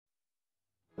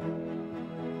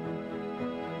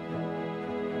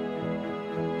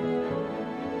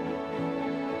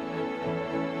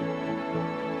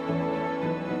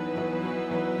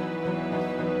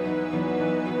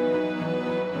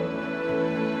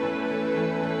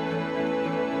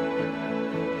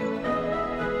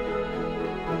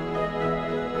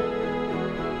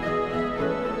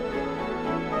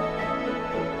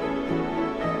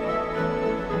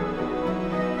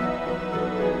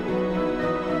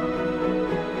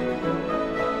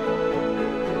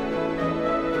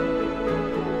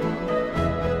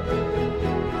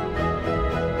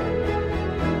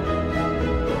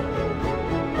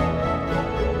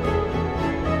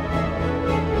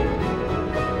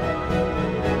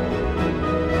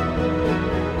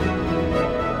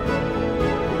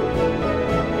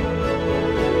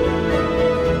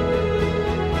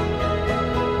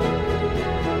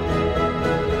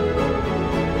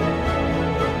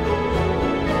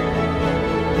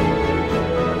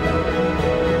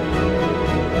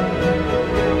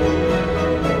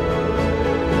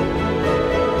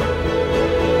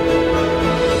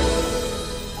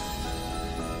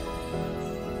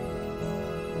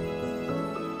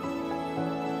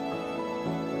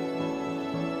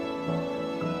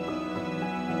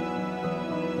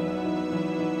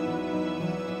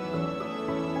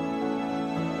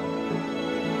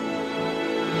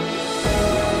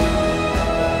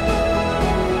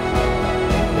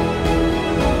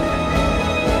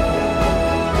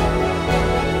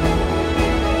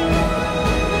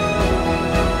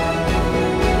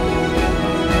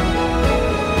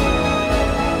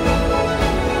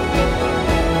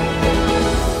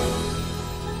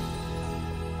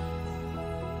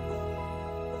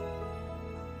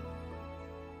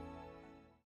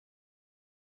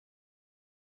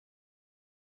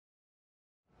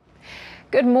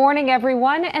Good morning,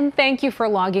 everyone, and thank you for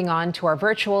logging on to our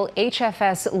virtual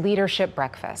HFS Leadership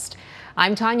Breakfast.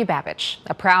 I'm Tanya Babich,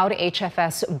 a proud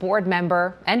HFS board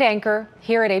member and anchor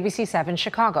here at ABC7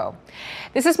 Chicago.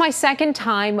 This is my second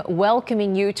time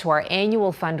welcoming you to our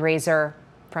annual fundraiser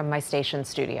from my station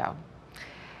studio.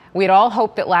 We had all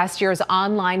hoped that last year's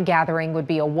online gathering would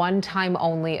be a one-time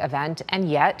only event, and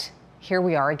yet here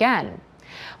we are again.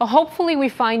 Well, hopefully we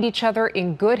find each other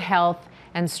in good health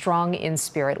and strong in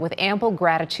spirit, with ample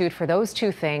gratitude for those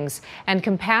two things and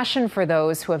compassion for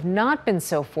those who have not been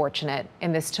so fortunate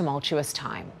in this tumultuous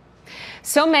time.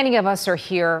 So many of us are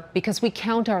here because we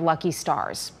count our lucky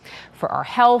stars for our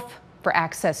health, for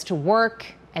access to work,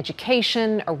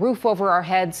 education, a roof over our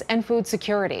heads, and food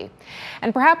security.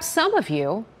 And perhaps some of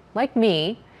you, like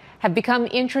me, have become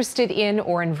interested in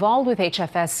or involved with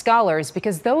HFS Scholars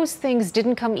because those things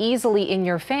didn't come easily in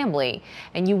your family,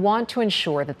 and you want to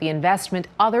ensure that the investment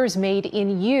others made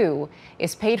in you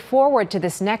is paid forward to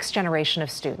this next generation of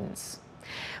students.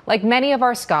 Like many of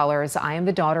our scholars, I am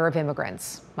the daughter of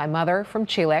immigrants. My mother from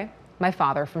Chile, my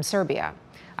father from Serbia.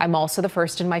 I'm also the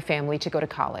first in my family to go to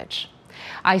college.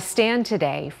 I stand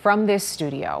today from this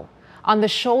studio on the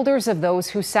shoulders of those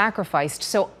who sacrificed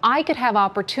so I could have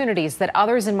opportunities that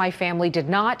others in my family did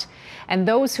not, and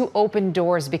those who opened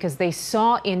doors because they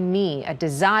saw in me a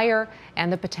desire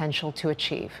and the potential to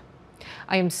achieve.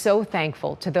 I am so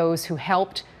thankful to those who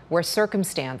helped where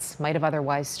circumstance might have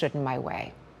otherwise stood in my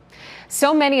way.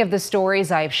 So many of the stories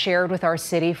I have shared with our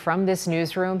city from this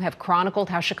newsroom have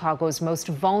chronicled how Chicago's most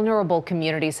vulnerable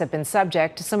communities have been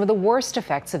subject to some of the worst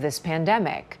effects of this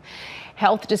pandemic.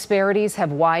 Health disparities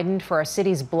have widened for our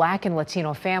city's Black and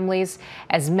Latino families,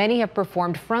 as many have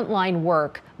performed frontline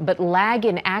work but lag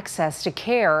in access to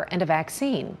care and a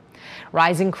vaccine.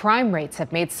 Rising crime rates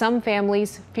have made some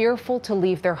families fearful to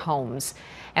leave their homes,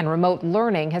 and remote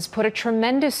learning has put a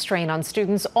tremendous strain on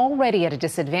students already at a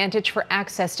disadvantage for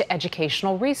access to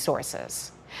educational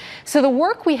resources. So the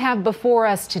work we have before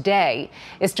us today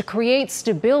is to create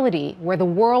stability where the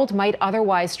world might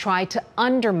otherwise try to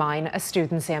undermine a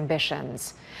student's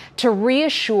ambitions, to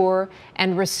reassure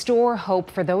and restore hope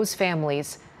for those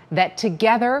families that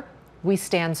together we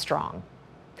stand strong.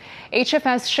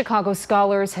 HFS Chicago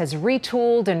Scholars has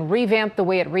retooled and revamped the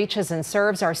way it reaches and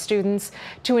serves our students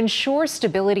to ensure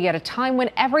stability at a time when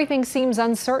everything seems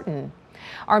uncertain.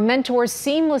 Our mentors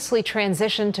seamlessly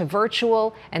transition to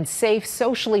virtual and safe,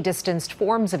 socially distanced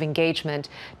forms of engagement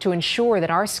to ensure that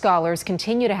our scholars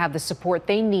continue to have the support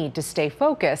they need to stay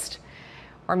focused,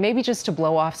 or maybe just to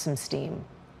blow off some steam.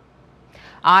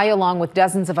 I, along with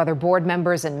dozens of other board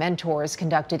members and mentors,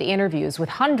 conducted interviews with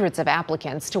hundreds of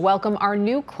applicants to welcome our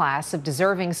new class of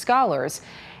deserving scholars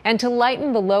and to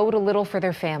lighten the load a little for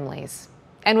their families.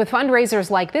 And with fundraisers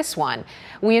like this one,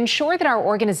 we ensure that our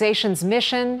organization's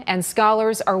mission and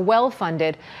scholars are well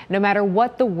funded no matter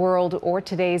what the world or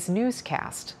today's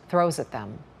newscast throws at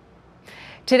them.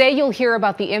 Today, you'll hear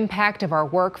about the impact of our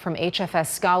work from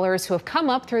HFS scholars who have come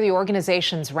up through the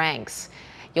organization's ranks.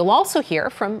 You'll also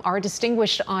hear from our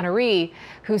distinguished honoree,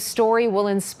 whose story will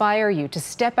inspire you to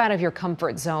step out of your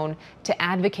comfort zone to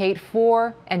advocate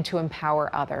for and to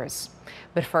empower others.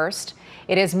 But first,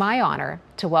 it is my honor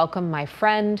to welcome my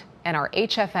friend and our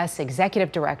HFS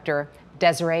Executive Director,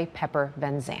 Desiree Pepper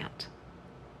Van Zandt.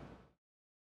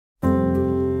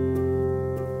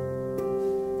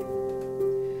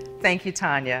 Thank you,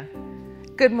 Tanya.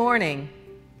 Good morning.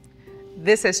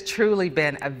 This has truly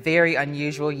been a very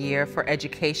unusual year for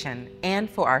education and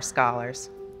for our scholars.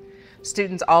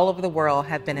 Students all over the world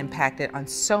have been impacted on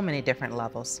so many different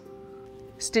levels.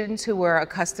 Students who were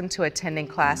accustomed to attending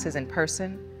classes in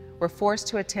person were forced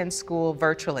to attend school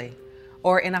virtually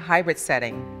or in a hybrid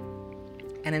setting,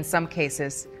 and in some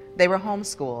cases, they were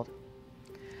homeschooled.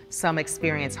 Some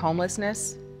experienced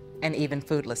homelessness and even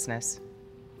foodlessness.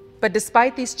 But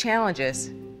despite these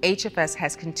challenges, HFS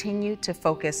has continued to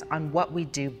focus on what we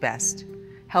do best,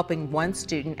 helping one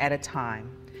student at a time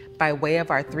by way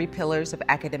of our 3 pillars of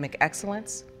academic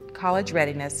excellence, college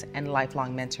readiness, and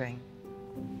lifelong mentoring.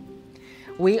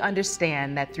 We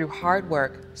understand that through hard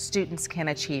work, students can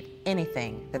achieve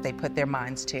anything that they put their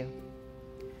minds to.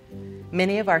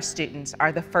 Many of our students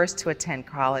are the first to attend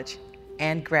college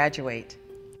and graduate.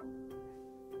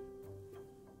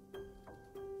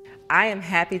 I am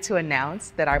happy to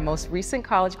announce that our most recent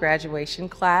college graduation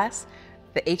class,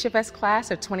 the HFS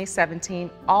class of 2017,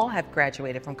 all have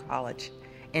graduated from college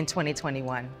in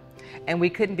 2021. And we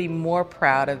couldn't be more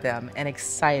proud of them and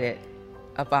excited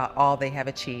about all they have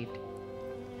achieved.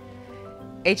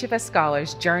 HFS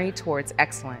Scholars journey towards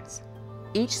excellence.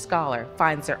 Each scholar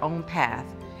finds their own path,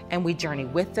 and we journey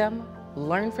with them,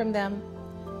 learn from them,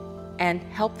 and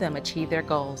help them achieve their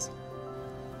goals.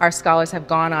 Our scholars have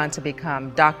gone on to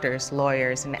become doctors,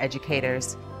 lawyers, and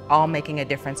educators, all making a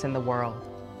difference in the world.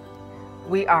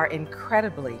 We are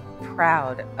incredibly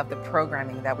proud of the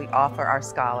programming that we offer our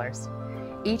scholars.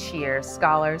 Each year,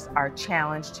 scholars are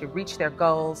challenged to reach their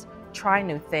goals, try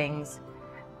new things,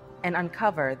 and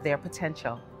uncover their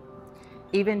potential.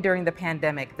 Even during the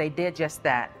pandemic, they did just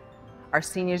that. Our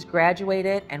seniors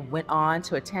graduated and went on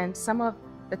to attend some of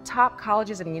the top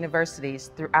colleges and universities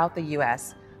throughout the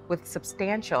U.S. with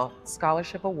substantial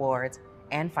scholarship awards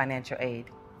and financial aid.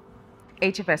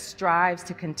 HFS strives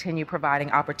to continue providing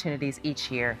opportunities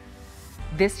each year.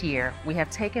 This year, we have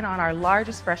taken on our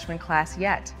largest freshman class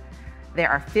yet. There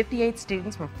are 58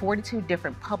 students from 42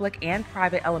 different public and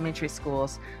private elementary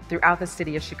schools throughout the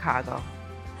city of Chicago.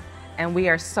 And we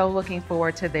are so looking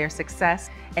forward to their success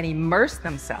and immerse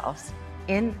themselves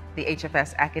in the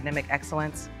HFS academic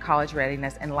excellence, college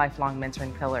readiness, and lifelong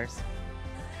mentoring pillars.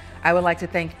 I would like to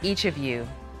thank each of you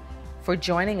for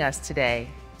joining us today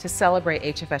to celebrate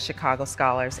HFS Chicago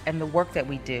Scholars and the work that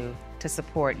we do to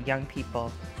support young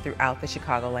people throughout the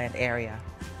Chicagoland area.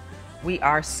 We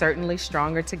are certainly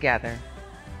stronger together.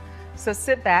 So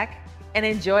sit back and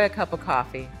enjoy a cup of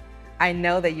coffee. I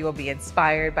know that you will be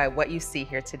inspired by what you see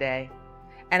here today,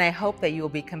 and I hope that you will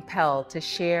be compelled to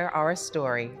share our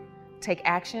story, take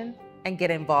action, and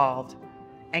get involved,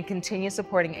 and continue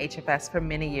supporting HFS for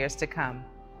many years to come.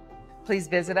 Please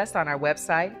visit us on our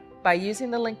website by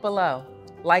using the link below.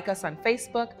 Like us on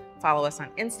Facebook, follow us on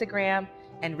Instagram,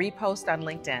 and repost on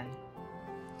LinkedIn.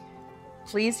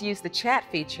 Please use the chat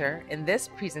feature in this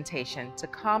presentation to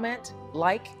comment,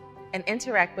 like, and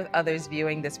interact with others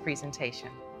viewing this presentation.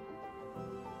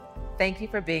 Thank you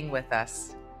for being with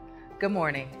us. Good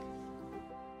morning.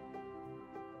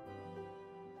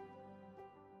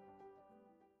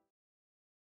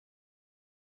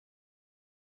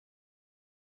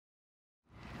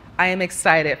 I am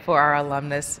excited for our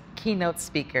alumnus keynote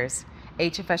speakers,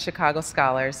 HFS Chicago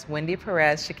Scholars, Wendy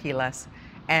Perez-Shiakallis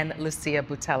and Lucia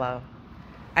Botello.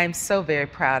 I am so very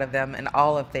proud of them and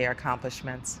all of their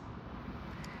accomplishments.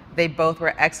 They both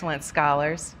were excellent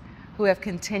scholars who have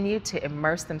continued to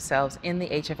immerse themselves in the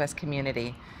HFS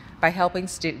community by helping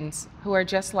students who are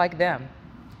just like them.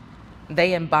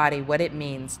 They embody what it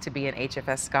means to be an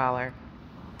HFS scholar.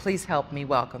 Please help me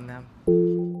welcome them.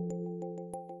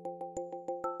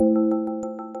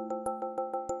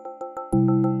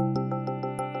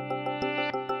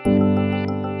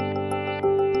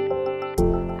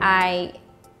 I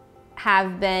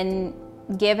have been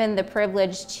given the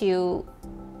privilege to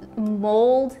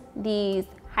mold these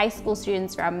high school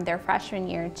students from their freshman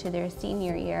year to their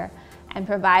senior year and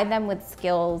provide them with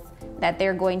skills that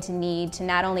they're going to need to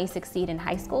not only succeed in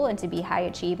high school and to be high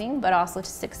achieving, but also to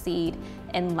succeed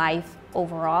in life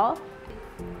overall.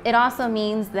 It also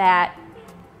means that,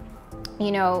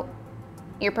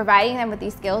 you're providing them with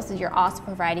these skills, and you're also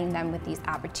providing them with these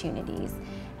opportunities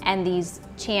and these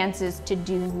chances to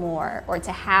do more, or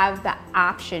to have the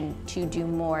option to do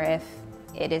more if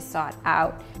it is sought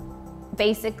out.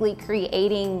 Basically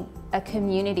creating a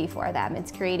community for them.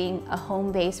 It's creating a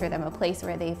home base for them, a place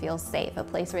where they feel safe, a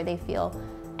place where they feel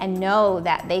and know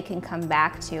that they can come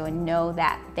back to, and know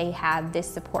that they have this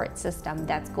support system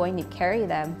that's going to carry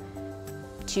them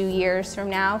 2 years from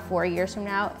now, 4 years from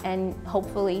now, and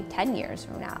hopefully 10 years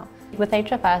from now. With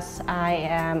HFS, I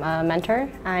am a mentor.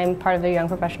 I'm part of the Young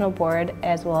Professional Board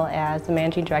as well as the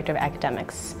Managing Director of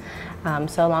Academics.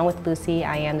 So along with Lucy,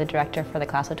 I am the director for the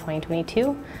class of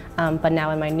 2022, but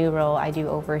now in my new role, I do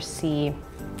oversee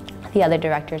the other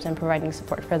directors and providing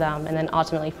support for them, and then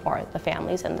ultimately for the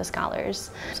families and the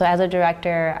scholars. So as a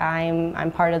director,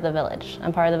 I'm part of the village.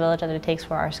 I'm part of the village that it takes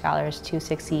for our scholars to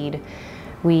succeed.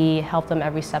 We help them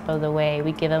every step of the way.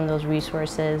 We give them those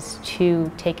resources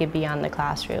to take it beyond the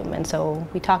classroom. And so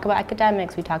we talk about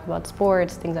academics, we talk about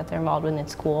sports, things that they're involved in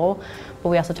school, but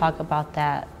we also talk about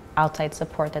that outside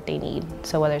support that they need.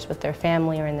 So whether it's with their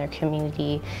family or in their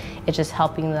community, it's just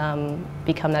helping them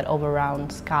become that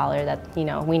all-around scholar that we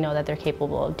know that they're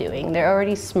capable of doing. They're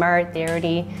already smart, they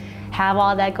already have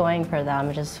all that going for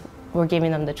them, just we're giving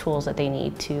them the tools that they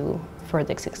need to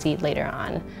further succeed later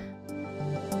on.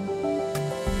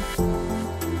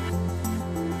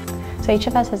 So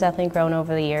HFS has definitely grown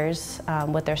over the years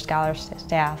with their scholar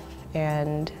staff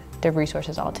and their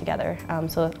resources all together.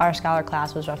 So our scholar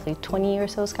class was roughly 20 or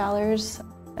so scholars,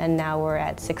 and now we're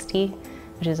at 60,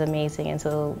 which is amazing. And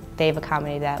so they've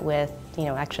accommodated that with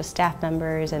extra staff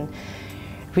members, and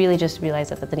really just realized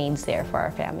that the need's there for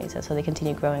our families. And so they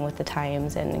continue growing with the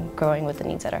times and growing with the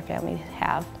needs that our families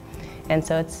have. And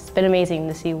so it's been amazing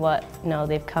to see what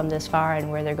they've come this far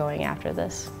and where they're going after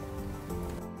this.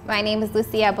 My name is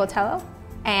Lucia Botello,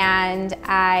 and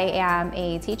I am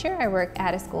a teacher. I work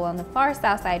at a school on the far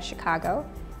south side of Chicago.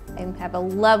 I have a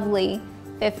lovely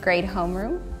 5th grade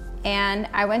homeroom, and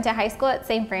I went to high school at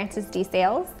St. Francis de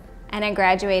Sales, and I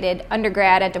graduated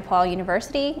undergrad at DePaul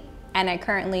University, and I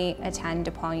currently attend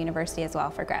DePaul University as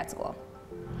well for grad school.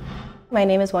 My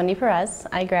name is Wendy Perez.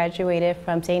 I graduated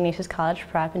from St. Ignatius College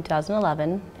Prep in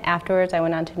 2011. Afterwards, I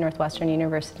went on to Northwestern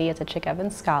University as a Chicago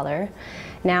Scholar.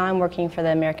 Now I'm working for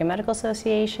the American Medical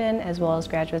Association as well as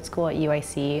graduate school at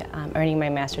UIC, earning my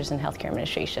master's in healthcare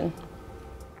administration.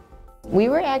 We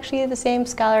were actually the same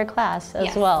scholar class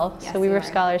as well, so we were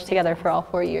scholars together for all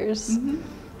 4 years. Mm-hmm.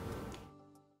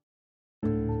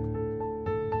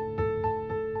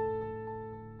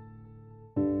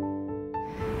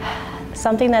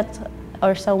 Someone that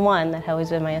has always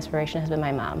been my inspiration has been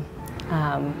my mom.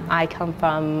 I come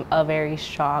from a very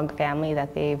strong family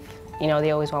that they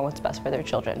always want what's best for their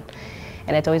children.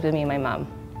 And it's always been me and my mom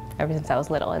ever since I was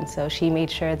little. And so she made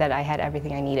sure that I had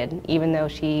everything I needed. Even though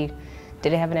she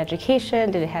didn't have an education,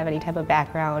 didn't have any type of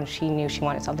background, she knew she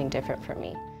wanted something different for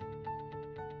me.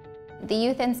 The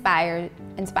youth inspire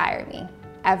me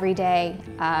every day.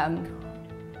 Oh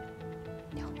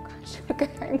gosh, I'm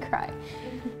gonna cry.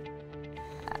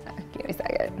 Give me a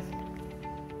second.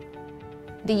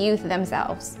 The youth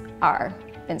themselves are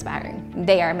inspiring.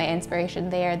 They are my inspiration.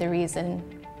 They are the reason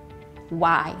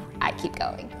why I keep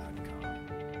going.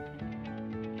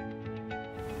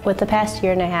 With the past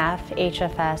year and a half,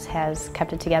 HFS has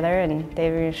kept it together, and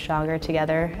they've been stronger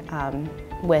together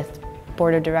with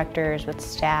board of directors, with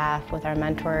staff, with our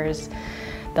mentors.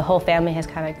 The whole family has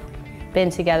kind of been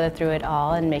together through it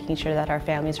all and making sure that our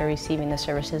families are receiving the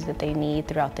services that they need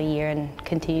throughout the year and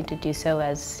continue to do so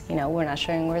as, we're not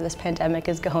sure where this pandemic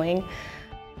is going.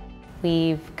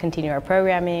 We've continued our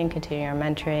programming, continued our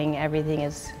mentoring. Everything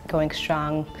is going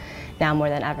strong now more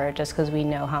than ever just because we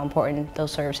know how important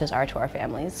those services are to our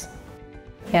families.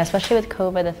 Yeah, especially with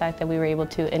COVID, the fact that we were able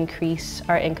to increase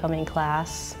our incoming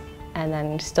class and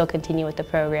then still continue with the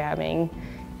programming,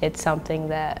 it's something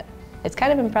that it's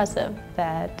kind of impressive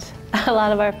that a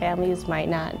lot of our families might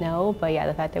not know, but yeah,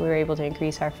 the fact that we were able to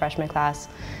increase our freshman class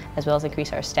as well as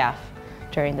increase our staff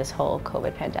during this whole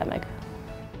COVID pandemic.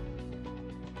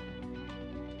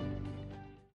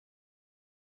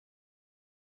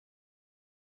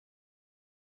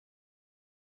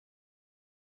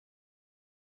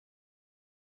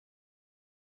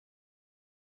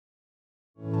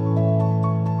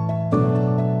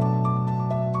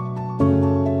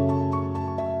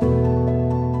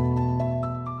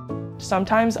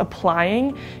 Sometimes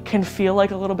applying can feel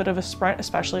like a little bit of a sprint,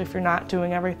 especially if you're not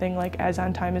doing everything like as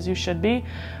on time as you should be,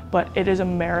 but it is a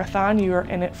marathon. You are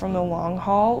in it from the long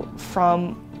haul,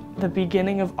 from the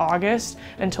beginning of August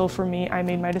until, for me, I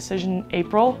made my decision in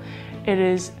April. It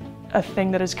is a thing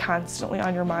that is constantly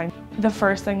on your mind. The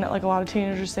first thing that a lot of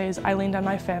teenagers say is, I leaned on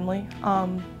my family.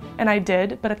 And I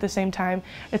did, but at the same time,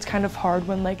 it's kind of hard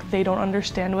when they don't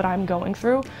understand what I'm going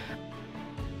through.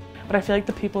 But I feel like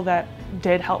the people that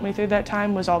did help me through that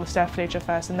time was all the staff at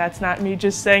HFS, and that's not me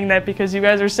just saying that because you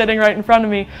guys are sitting right in front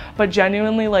of me, but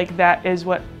genuinely that is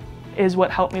what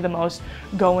helped me the most.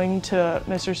 Going to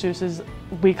Mr. Seuss's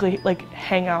weekly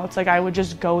hangouts, I would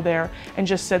just go there and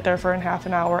just sit there for half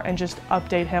an hour and just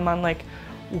update him on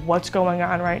what's going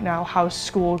on right now, how's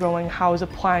school going, how's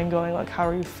applying going, how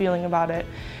are you feeling about it,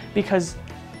 because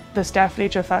the staff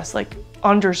at HFS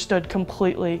understood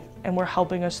completely and were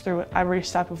helping us through it every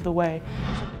step of the way.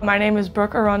 My name is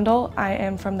Brooke Arundel. I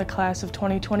am from the class of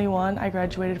 2021. I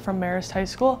graduated from Marist High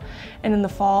School, and in the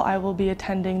fall I will be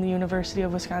attending the University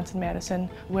of Wisconsin-Madison,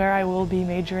 where I will be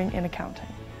majoring in accounting.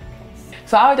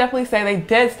 So I would definitely say they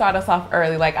did start us off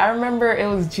early. I remember it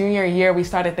was junior year, we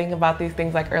started thinking about these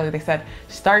things early. They said,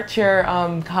 start your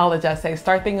college essay,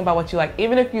 start thinking about what you like.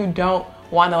 Even if you don't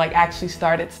want to actually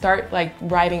start it, start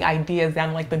writing ideas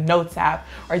down the notes app,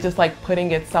 or just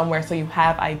putting it somewhere so you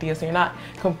have ideas so you're not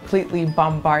completely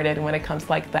bombarded when it comes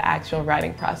to the actual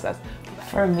writing process.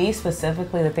 For me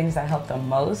specifically, the things that helped the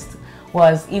most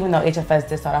was, even though HFS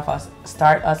did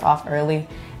start us off early,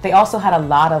 they also had a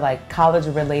lot of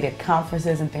college-related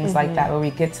conferences and things like that, where we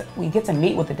get to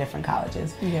meet with the different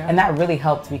colleges, and that really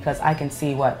helped because I can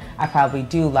see what I probably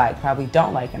do probably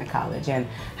don't like in a college, and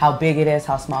how big it is,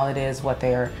 how small it is, what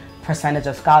their percentage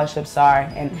of scholarships are,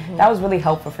 and that was really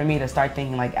helpful for me to start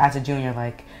thinking as a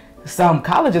junior, some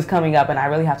college is coming up, and I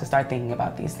really have to start thinking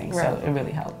about these things. Right. So it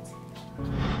really helped.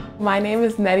 My name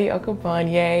is Nettie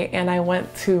Okabonye, and I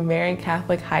went to Marian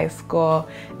Catholic High School,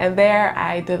 and there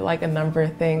I did a number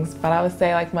of things, but I would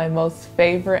say my most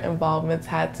favorite involvements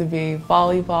had to be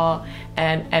volleyball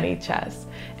and NHS.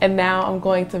 and now I'm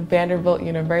going to Vanderbilt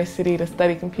University to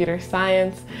study computer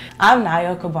science. I'm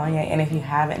Nayo Kabonye, and if you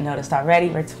haven't noticed already,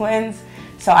 we're twins.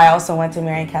 So I also went to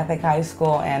Marian Catholic High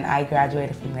School, and I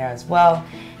graduated from there as well.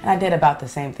 And I did about the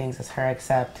same things as her,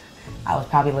 except I was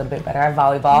probably a little bit better at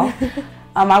volleyball.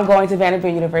 I'm going to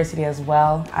Vanderbilt University as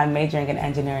well. I'm majoring in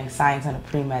engineering science on a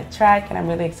pre-med track, and I'm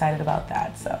really excited about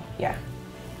that, so yeah.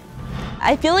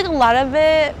 I feel like a lot of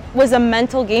it was a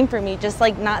mental game for me, just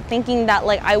like not thinking that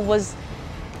like I was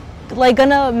like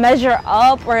gonna measure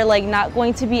up or like not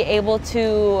going to be able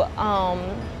to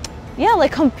yeah,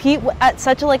 like compete at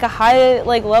such a like a high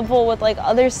like level with like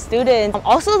other students.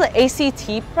 Also the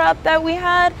ACT prep that we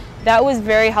had, that was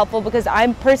very helpful because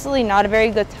I'm personally not a very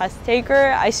good test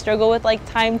taker. I struggle with like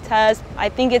time tests. I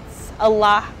think it's a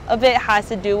lot of it has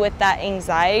to do with that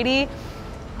anxiety.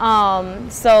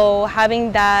 So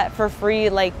having that for free,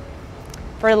 like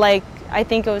for like, I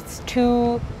think it was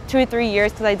two or 3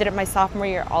 years, because I did it my sophomore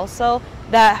year also,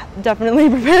 that definitely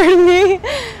prepared me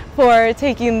for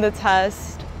taking the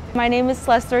test. My name is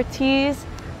Celeste Ortiz.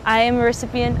 I am a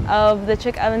recipient of the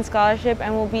Chick Evans Scholarship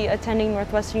and will be attending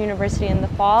Northwestern University in the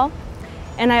fall.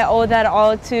 And I owe that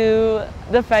all to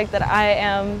the fact that I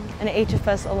am an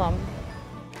HFS alum.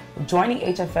 Joining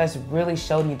HFS really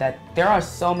showed me that there are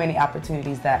so many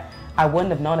opportunities that I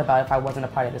wouldn't have known about if I wasn't a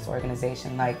part of this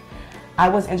organization. Like, I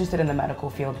was interested in the medical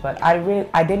field, but I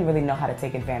didn't really know how to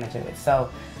take advantage of it. So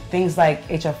things like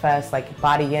HFS, like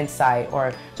Body Insight,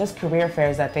 or just career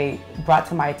fairs that they brought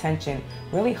to my attention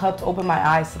really helped open my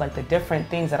eyes to like the different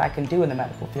things that I can do in the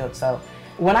medical field. So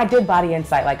when I did Body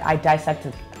Insight, like I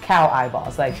dissected cow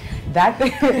eyeballs, like that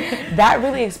that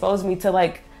really exposed me to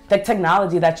like the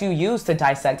technology that you use to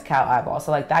dissect cow eyeballs.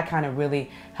 So like that kind of really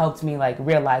helped me like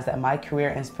realize that my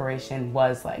career inspiration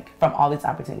was like from all these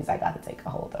opportunities I got to take a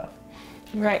hold of.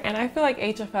 Right, and I feel like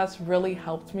HFS really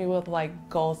helped me with like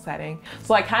goal setting.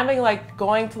 So like having like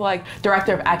going to like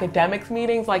director of academics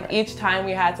meetings, like each time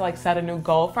we had to like set a new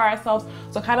goal for ourselves.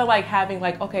 So kind of like having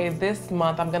like, okay, this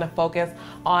month I'm gonna focus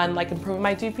on like improving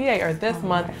my GPA, or this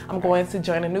month I'm going to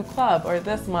join a new club, or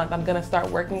this month I'm gonna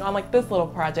start working on like this little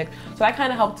project. So that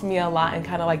kind of helped me a lot in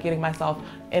kind of like getting myself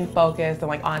in focus and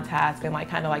like on task and like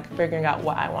kind of like figuring out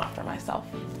what I want for myself.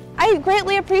 I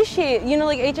greatly appreciate, you know,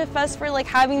 like HFS for like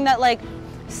having that like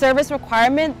service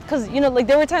requirement, because you know, like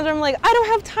there were times where I'm like, I don't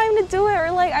have time to do it,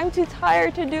 or like I'm too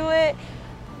tired to do it.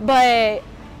 But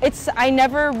I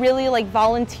never really like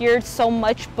volunteered so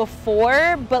much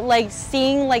before, but like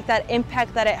seeing like that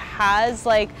impact that it has,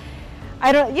 like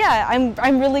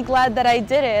I'm really glad that I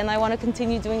did it, and I want to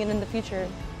continue doing it in the future.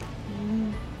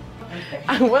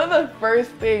 One of the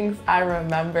first things I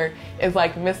remember is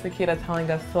like Miss Nikita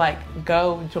telling us to like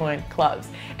go join clubs.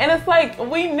 And it's like,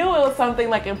 we knew it was something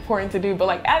like important to do, but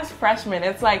like as freshmen,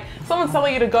 it's like someone's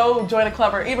telling you to go join a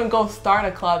club or even go start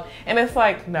a club. And it's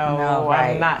like, no,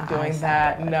 I'm not doing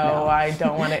that. No, I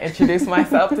don't want to introduce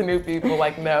myself to new people,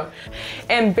 like no.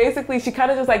 And basically she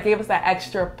kind of just like gave us that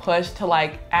extra push to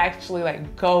like actually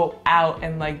like go out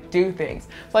and like do things.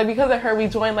 So like because of her, we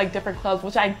joined like different clubs,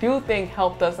 which I do think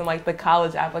helped us in like the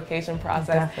college application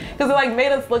process, because it like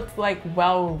made us look like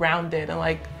well-rounded, and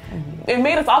like it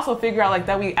made us also figure out like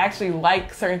that we actually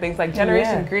like certain things. Like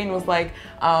Generation Green was like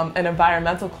an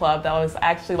environmental club that was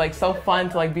actually like so fun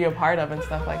to like be a part of and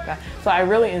stuff like that. So I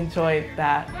really enjoyed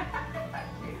that.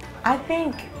 I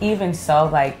think even so,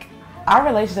 like our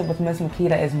relationship with Miss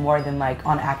Nikita is more than like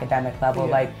on an academic level.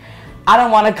 Like I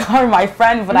don't want to call her my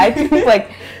friend, but I think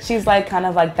like she's like kind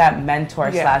of like that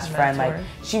mentor slash friend. Like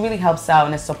she really helps out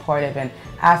and is supportive and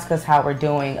asks us how we're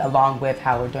doing along with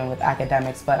how we're doing with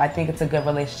academics. But I think it's a good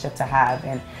relationship to have,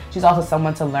 and she's also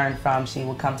someone to learn from. She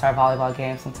would come to our volleyball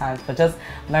games sometimes, but just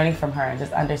learning from her and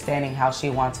just understanding how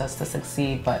she wants us to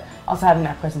succeed, but also having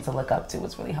that person to look up to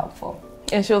was really helpful.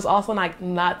 And she was also like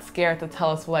not scared to tell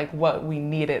us like what we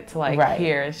needed to like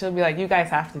hear. And she'll be like, you guys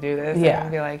have to do this. And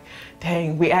we'll be like,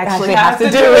 dang, we actually have to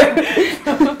do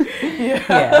it.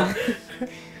 Yeah.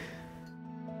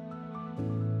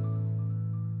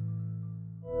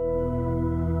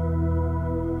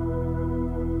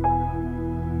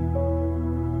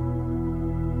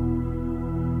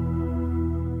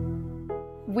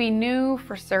 We knew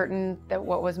for certain that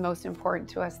what was most important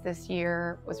to us this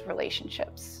year was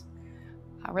relationships.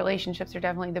 Relationships are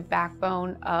definitely the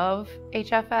backbone of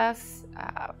HFS.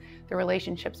 The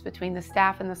relationships between the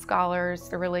staff and the scholars,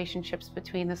 the relationships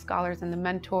between the scholars and the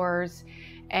mentors,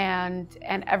 and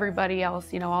everybody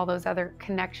else, you know, all those other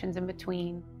connections in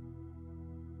between.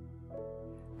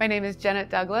 My name is Janet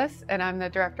Douglas, and I'm the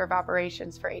Director of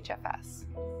Operations for HFS.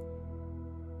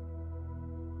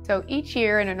 So each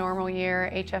year in a normal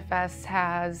year, HFS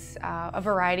has a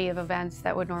variety of events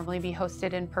that would normally be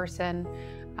hosted in person.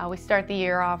 We start the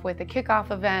year off with a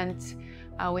kickoff event.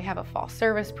 We have a fall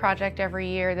service project every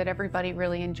year that everybody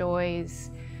really enjoys.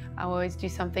 I always do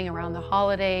something around the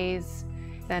holidays.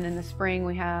 Then in the spring,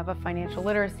 we have a financial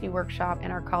literacy workshop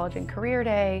and our college and career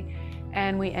day.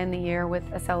 And we end the year with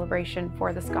a celebration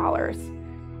for the scholars.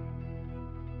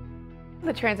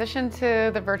 The transition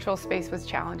to the virtual space was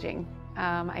challenging.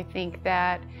 I think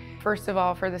that, first of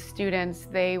all, for the students,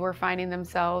 they were finding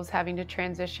themselves having to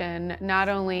transition not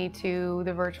only to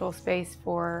the virtual space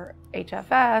for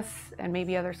HFS and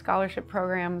maybe other scholarship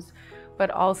programs, but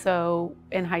also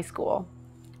in high school.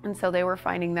 And so they were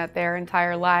finding that their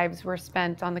entire lives were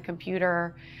spent on the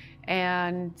computer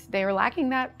and they were lacking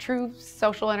that true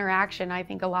social interaction. I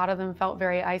think a lot of them felt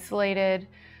very isolated.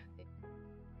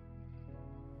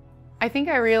 I think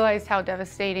I realized how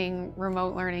devastating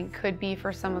remote learning could be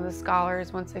for some of the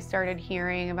scholars once I started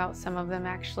hearing about some of them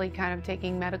actually kind of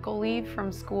taking medical leave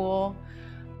from school.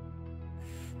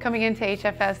 Coming into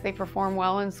HFS, they perform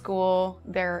well in school,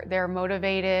 they're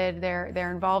motivated,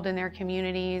 they're involved in their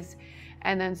communities,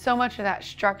 and then so much of that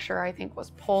structure I think was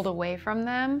pulled away from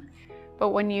them. But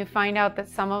when you find out that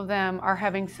some of them are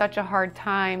having such a hard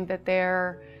time that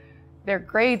their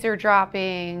grades are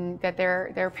dropping, that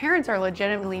their parents are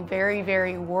legitimately very,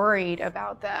 very worried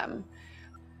about them.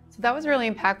 So that was really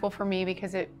impactful for me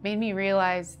because it made me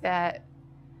realize that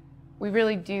we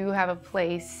really do have a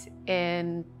place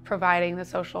in providing the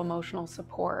social emotional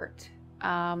support.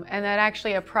 And that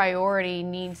actually a priority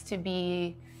needs to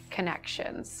be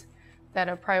connections, that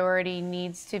a priority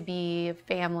needs to be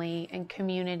family and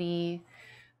community.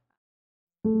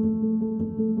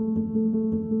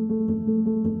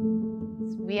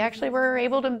 We actually were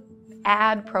able to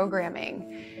add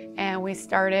programming, and we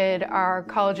started our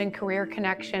college and career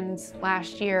connections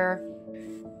last year.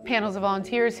 Panels of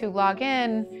volunteers who log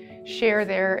in share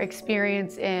their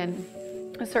experience in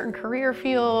a certain career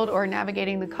field or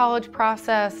navigating the college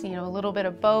process, a little bit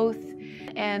of both.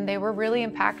 And they were really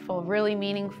impactful, really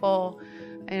meaningful.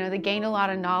 They gained a lot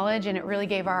of knowledge, and it really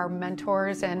gave our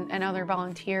mentors and other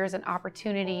volunteers an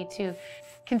opportunity to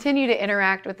continue to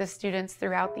interact with the students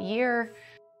throughout the year.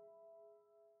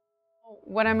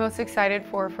 What I'm most excited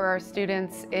for our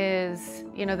students is,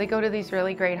 they go to these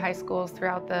really great high schools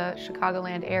throughout the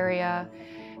Chicagoland area,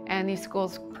 and these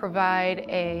schools provide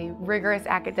a rigorous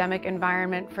academic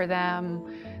environment for them.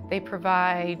 They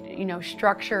provide,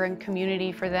 structure and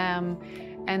community for them.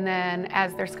 And then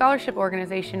as their scholarship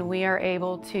organization, we are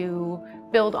able to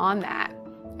build on that.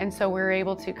 And so we're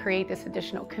able to create this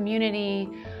additional community,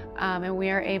 and we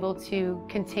are able to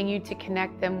continue to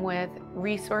connect them with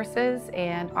resources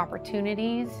and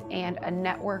opportunities and a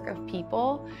network of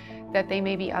people that they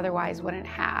maybe otherwise wouldn't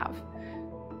have.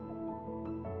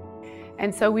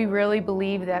 And so we really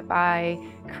believe that by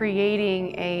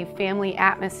creating a family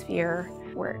atmosphere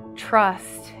where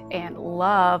trust and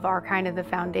love are kind of the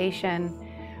foundation,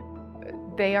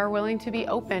 they are willing to be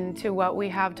open to what we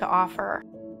have to offer.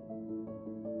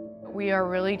 We are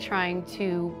really trying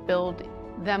to build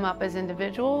them up as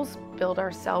individuals, build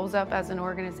ourselves up as an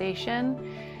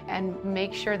organization, and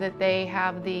make sure that they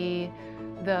have the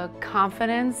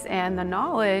confidence and the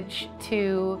knowledge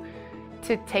to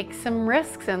take some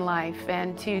risks in life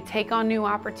and to take on new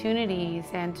opportunities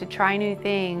and to try new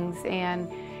things and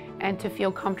to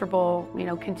feel comfortable,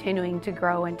 continuing to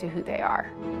grow into who they are.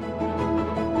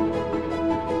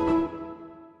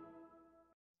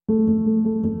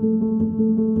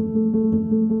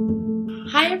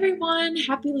 Hi everyone,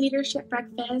 happy leadership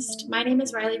breakfast. My name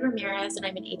is Riley Ramirez and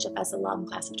I'm an HFS alum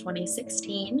class of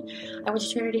 2016. I went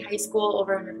to Trinity High School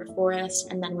over in River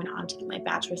Forest and then went on to get my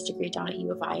bachelor's degree down at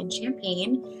U of I in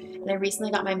Champaign. And I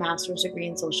recently got my master's degree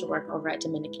in social work over at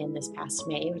Dominican this past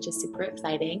May, which is super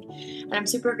exciting. And I'm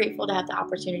super grateful to have the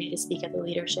opportunity to speak at the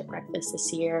leadership breakfast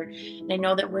this year. And I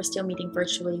know that we're still meeting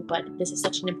virtually, but this is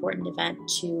such an important event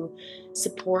to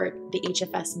support the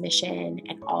HFS mission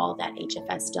and all that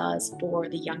HFS does for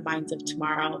the young minds of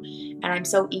tomorrow. And I'm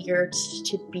so eager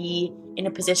to be in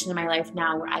a position in my life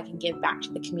now where I can give back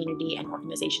to the community and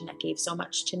organization that gave so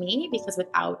much to me, because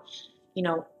without,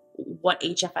 what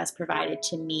HFS provided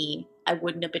to me, I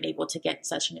wouldn't have been able to get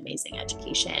such an amazing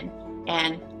education.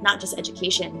 And not just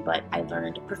education, but I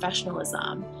learned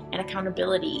professionalism and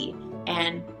accountability,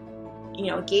 and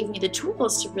it gave me the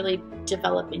tools to really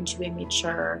develop into a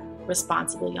mature,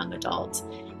 responsible young adult.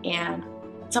 And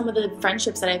Some of the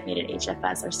friendships that I've made at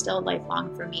HFS are still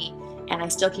lifelong for me, and I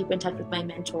still keep in touch with my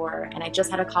mentor, and I just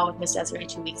had a call with Miss Desiree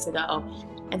 2 weeks ago.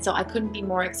 And so I couldn't be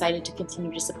more excited to continue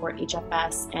to support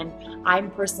HFS, and I'm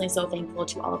personally so thankful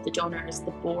to all of the donors,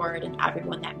 the board, and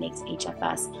everyone that makes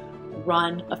HFS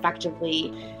run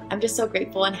effectively. I'm just so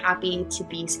grateful and happy to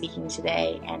be speaking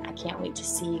today, and I can't wait to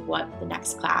see what the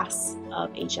next class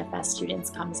of HFS students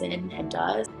comes in and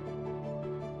does.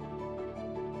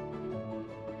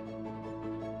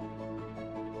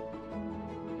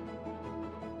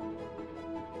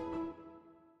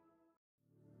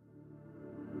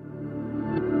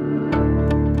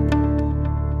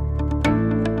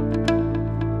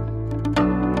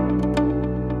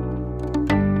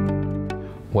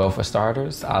 Well, for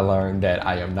starters, I learned that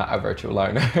I am not a virtual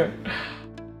learner.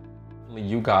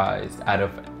 You guys, out of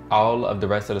all of the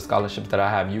rest of the scholarships that I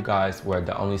have, you guys were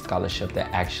the only scholarship that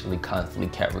actually constantly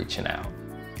kept reaching out.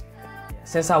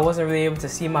 Since I wasn't really able to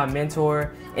see my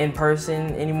mentor in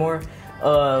person anymore,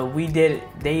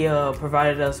 they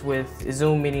provided us with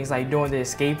Zoom meetings like during the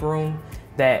escape room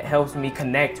that helps me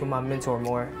connect with my mentor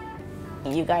more.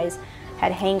 You guys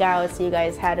had hangouts, you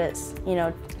guys had us,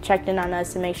 checked in on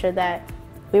us to make sure that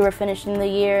we were finishing the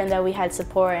year and that we had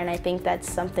support, and I think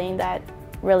that's something that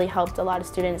really helped a lot of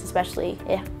students, especially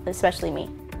me.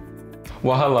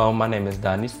 Well, hello, my name is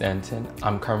Donnie Stanton.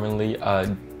 I'm currently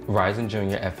a rising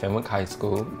junior at Fenwick High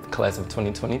School, class of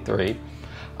 2023.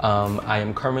 I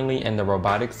am currently in the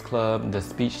robotics club, the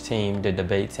speech team, the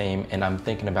debate team, and I'm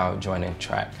thinking about joining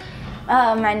track.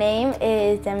 My name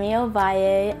is Demi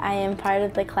Ovalle. I am part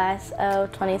of the class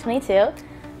of 2022.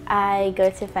 I go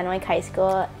to Fenwick High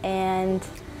School, and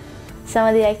some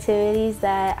of the activities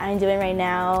that I'm doing right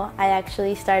now, I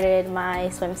actually started my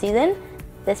swim season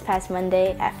this past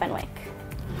Monday at Fenwick.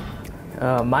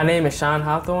 My name is Sean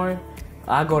Hawthorne.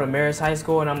 I go to Marist High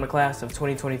School, and I'm the class of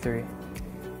 2023.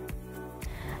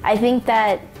 I think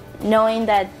that knowing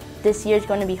that this year is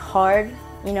going to be hard,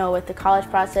 with the college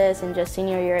process and just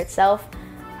senior year itself,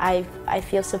 I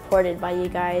feel supported by you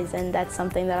guys, and that's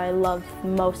something that I love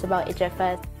most about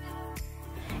HFS.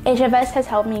 HFS has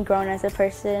helped me grow as a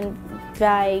person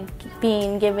by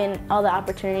being given all the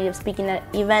opportunity of speaking at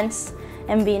events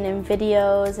and being in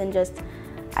videos, and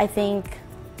I think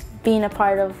being a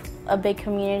part of a big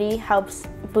community helps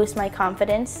boost my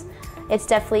confidence. It's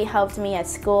definitely helped me at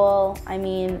school. I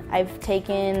mean, I've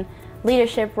taken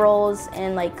leadership roles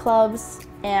in clubs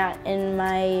and in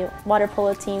my water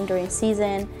polo team during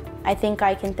season. I think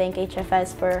I can thank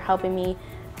HFS for helping me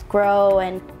grow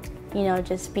and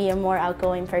just be a more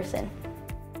outgoing person.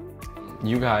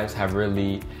 You guys have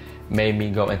really made me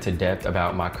go into depth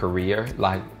about my career.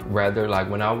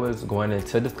 When I was going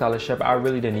into the scholarship, I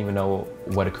really didn't even know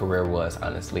what a career was,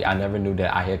 honestly. I never knew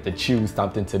that I had to choose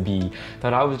something to be.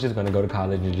 Thought I was just gonna go to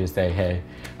college and just say, hey,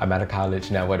 I'm out of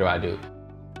college, now what do I do?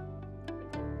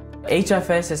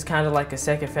 HFS is kind of like a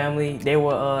second family. They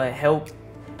will help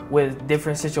with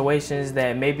different situations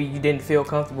that maybe you didn't feel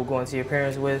comfortable going to your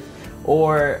parents with,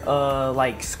 or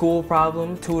like school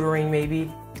problem, tutoring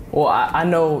maybe. Well, I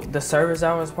know the service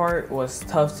hours part was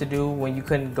tough to do when you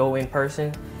couldn't go in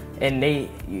person, and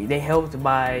they helped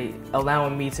by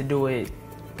allowing me to do it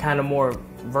kind of more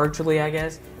virtually, I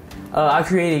guess. I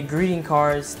created greeting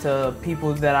cards to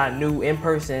people that I knew in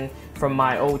person from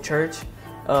my old church,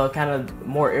 kind of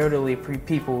more elderly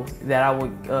people that I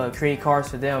would create cards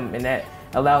for them, and that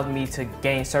allowed me to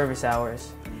gain service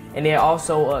hours. And they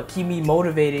also keep me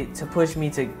motivated to push me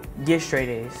to get straight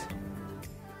A's.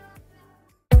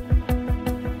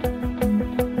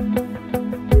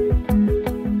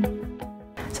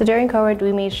 So during COVID,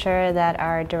 we made sure that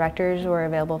our directors were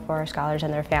available for our scholars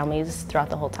and their families throughout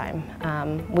the whole time.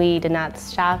 We did not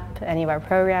stop any of our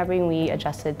programming. We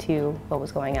adjusted to what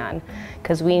was going on,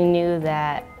 because we knew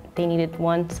that they needed,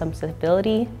 one, some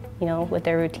stability, with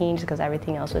their routines, because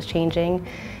everything else was changing,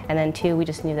 and then two, we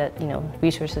just knew that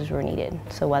resources were needed.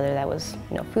 So whether that was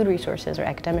food resources or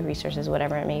academic resources,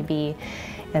 whatever it may be.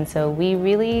 And so we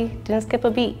really didn't skip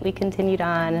a beat. We continued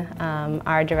on.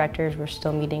 Our directors were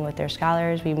still meeting with their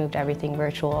scholars. We moved everything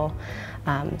virtual,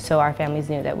 so our families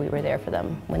knew that we were there for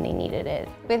them when they needed it.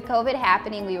 With COVID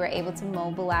happening, we were able to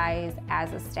mobilize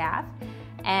as a staff,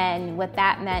 and what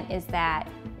that meant is that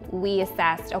we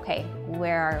assessed, okay,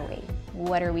 where are we?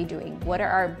 What are we doing? What are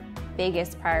our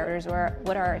biggest priorities?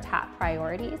 What are our top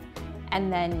priorities?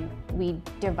 And then we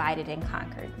divided and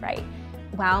conquered, right?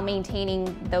 While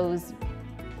maintaining those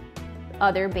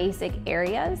other basic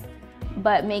areas,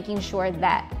 but making sure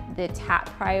that the top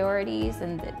priorities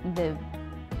and the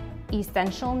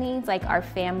essential needs, like our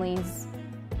families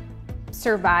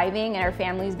surviving and our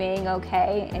families being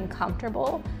okay and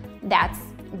comfortable, that's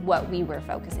what we were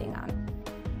focusing on.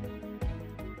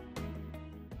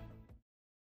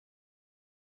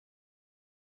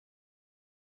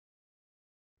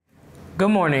 Good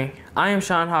morning. I am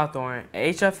Sean Hawthorne,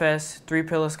 a HFS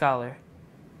 3-Pillar Scholar.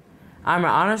 I'm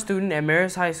an honor student at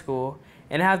Marist High School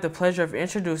and I have the pleasure of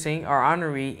introducing our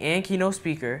honoree and keynote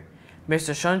speaker,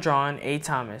 Mr. Shundrawn A.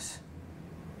 Thomas.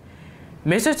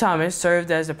 Mr. Thomas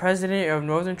served as the president of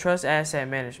Northern Trust Asset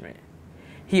Management.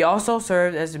 He also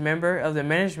served as a member of the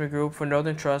management group for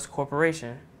Northern Trust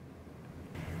Corporation.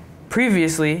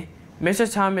 Previously,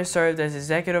 Mr. Thomas served as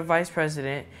executive vice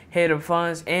president, head of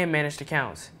funds, and managed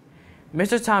accounts.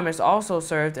 Mr. Thomas also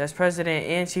served as president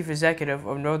and chief executive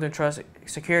of Northern Trust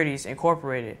Securities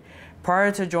Incorporated.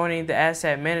 Prior to joining the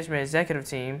asset management executive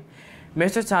team,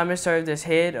 Mr. Thomas served as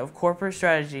head of corporate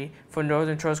strategy for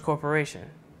Northern Trust Corporation.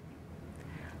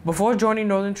 Before joining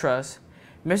Northern Trust,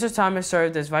 Mr. Thomas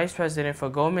served as vice president for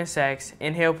Goldman Sachs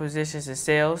and held positions in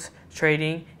sales,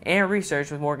 trading, and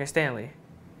research with Morgan Stanley.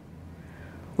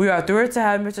 We are thrilled to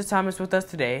have Mr. Thomas with us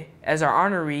today as our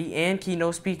honoree and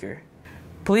keynote speaker.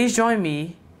 Please join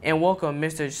me and welcome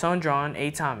Mr. Shundrawn A.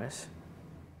 Thomas.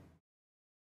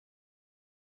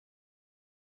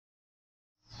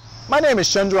 My name is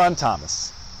Shundrawn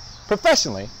Thomas.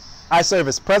 Professionally, I serve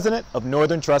as president of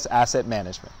Northern Trust Asset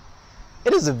Management.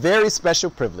 It is a very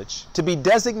special privilege to be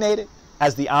designated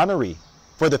as the honoree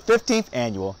for the 15th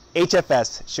annual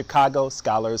HFS Chicago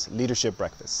Scholars Leadership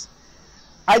Breakfast.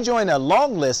 I join a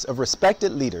long list of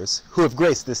respected leaders who have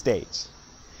graced this stage.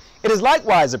 It is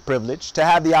likewise a privilege to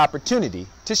have the opportunity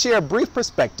to share a brief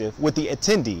perspective with the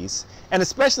attendees and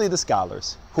especially the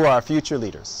scholars who are our future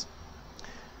leaders.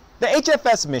 The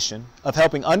HFS mission of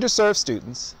helping underserved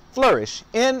students flourish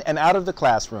in and out of the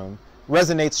classroom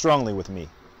resonates strongly with me.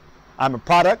 I'm a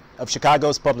product of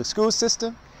Chicago's public school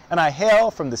system and I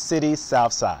hail from the city's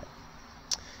South Side.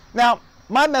 Now,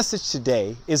 my message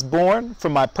today is born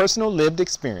from my personal lived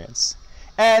experience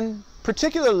and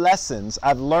particular lessons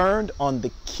I've learned on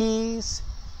the keys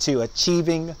to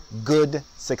achieving good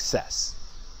success.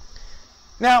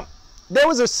 Now, there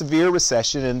was a severe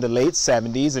recession in the late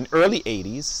 70s and early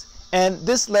 80s, and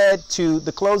this led to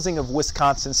the closing of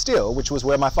Wisconsin Steel, which was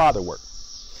where my father worked.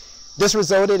 This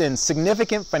resulted in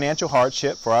significant financial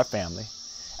hardship for our family,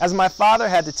 as my father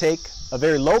had to take a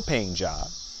very low-paying job,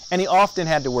 and he often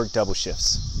had to work double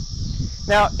shifts.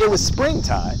 Now, it was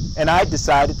springtime, and I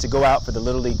decided to go out for the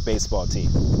Little League baseball team.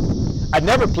 I'd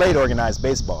never played organized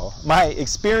baseball. My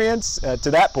experience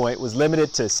to that point was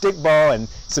limited to stickball and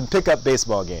some pickup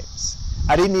baseball games.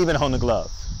 I didn't even own a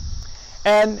glove.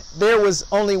 And there was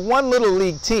only one Little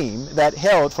League team that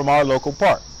hailed from our local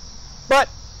park. But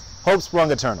hope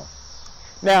sprung eternal.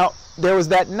 Now, there was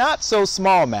that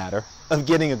not-so-small matter of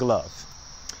getting a glove.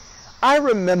 I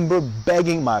remember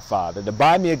begging my father to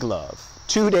buy me a glove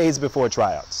 2 days before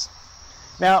tryouts.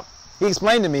 Now, he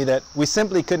explained to me that we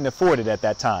simply couldn't afford it at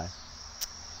that time.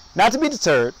 Not to be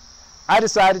deterred, I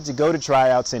decided to go to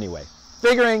tryouts anyway,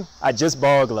 figuring I'd just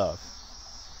borrow a glove.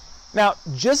 Now,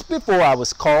 just before I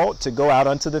was called to go out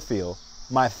onto the field,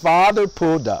 my father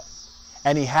pulled up,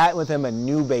 and he had with him a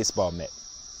new baseball mitt.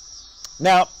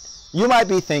 Now, you might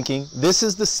be thinking this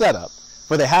is the setup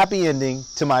for the happy ending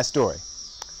to my story,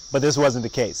 but this wasn't the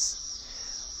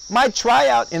case. My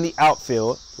tryout in the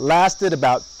outfield lasted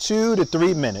about 2 to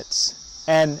 3 minutes,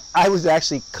 and I was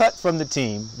actually cut from the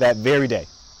team that very day.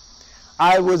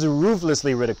 I was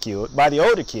ruthlessly ridiculed by the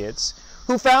older kids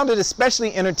who found it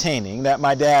especially entertaining that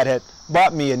my dad had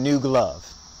bought me a new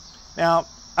glove. Now,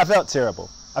 I felt terrible.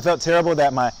 I felt terrible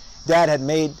that my dad had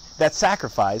made that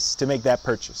sacrifice to make that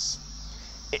purchase.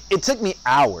 It took me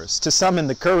hours to summon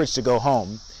the courage to go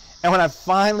home, and when I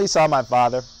finally saw my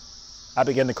father, I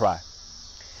began to cry.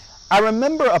 I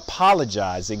remember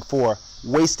apologizing for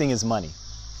wasting his money,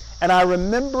 and I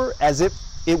remember as if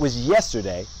it was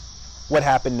yesterday what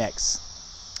happened next.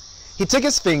 He took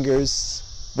his fingers,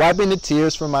 wiping the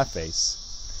tears from my face,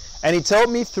 and he told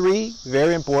me 3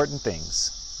 very important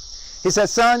things. He said,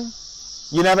 "Son,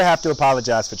 you never have to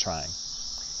apologize for trying.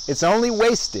 It's only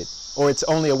wasted, or it's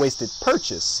only a wasted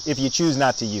purchase if you choose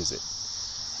not to use it."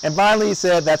 And finally he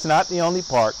said, "That's not the only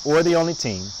part or the only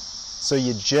team, so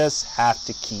you just have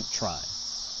to keep trying."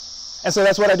 And so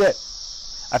that's what I did.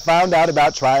 I found out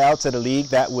about tryouts at a league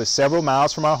that was several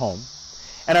miles from our home,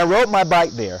 and I rode my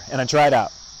bike there and I tried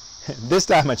out. This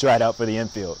time I tried out for the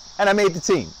infield, and I made the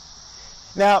team.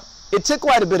 Now, it took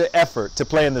quite a bit of effort to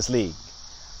play in this league.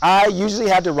 I usually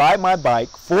had to ride my bike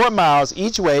 4 miles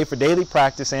each way for daily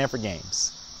practice and for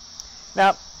games.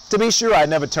 Now, to be sure, I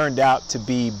never turned out to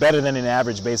be better than an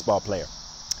average baseball player.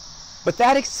 But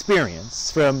that experience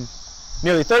from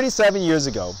nearly 37 years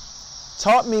ago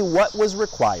taught me what was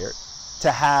required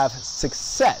to have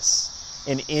success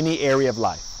in any area of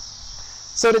life.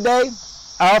 So today,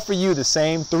 I offer you the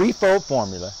same threefold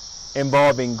formula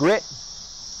involving grit,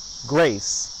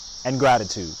 grace, and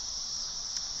gratitude.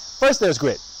 First, there's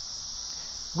grit.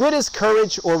 Grit is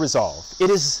courage or resolve. It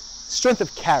is strength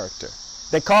of character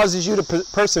that causes you to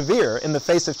persevere in the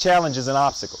face of challenges and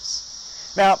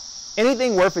obstacles. Now,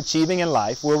 anything worth achieving in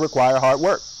life will require hard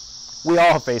work. We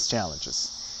all face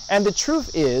challenges. And the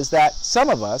truth is that some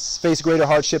of us face greater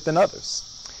hardship than others.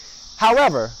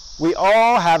 However, we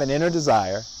all have an inner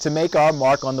desire to make our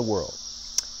mark on the world.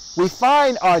 We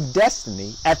find our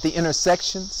destiny at the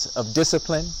intersections of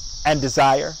discipline and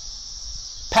desire,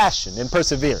 passion and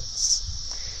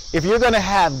perseverance. If you're going to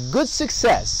have good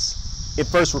success, it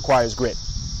first requires grit.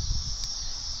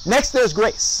 Next, there's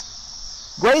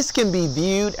grace. Grace can be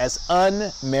viewed as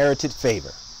unmerited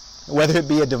favor, whether it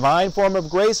be a divine form of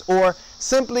grace or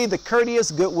simply the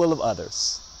courteous goodwill of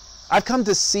others. I've come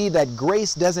to see that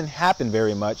grace doesn't happen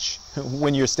very much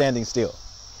when you're standing still.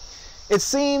 It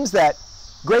seems that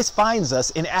grace finds us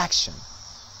in action.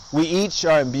 We each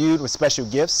are imbued with special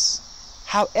gifts.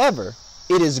 However,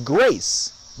 it is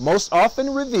grace most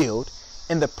often revealed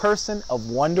in the person of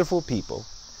wonderful people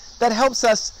that helps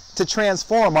us to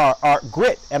transform our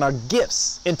grit and our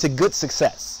gifts into good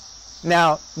success.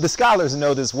 Now, the scholars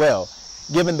know this well,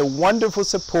 given the wonderful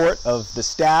support of the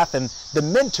staff and the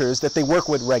mentors that they work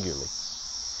with regularly.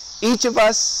 Each of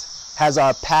us has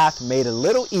our path made a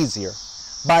little easier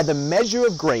by the measure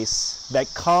of grace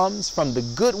that comes from the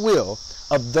goodwill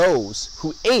of those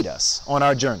who aid us on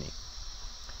our journey.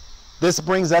 This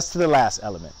brings us to the last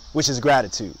element, which is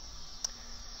gratitude.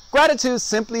 Gratitude,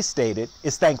 simply stated,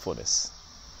 is thankfulness.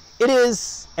 It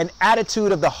is an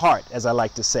attitude of the heart, as I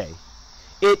like to say.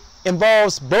 It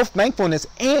involves both thankfulness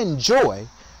and joy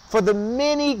for the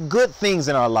many good things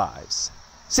in our lives.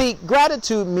 See,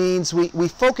 gratitude means we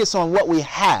focus on what we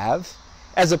have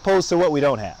as opposed to what we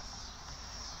don't have.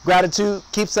 Gratitude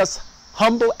keeps us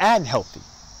humble and healthy.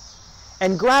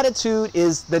 And gratitude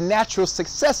is the natural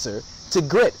successor to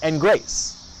grit and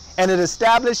grace. And it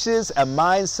establishes a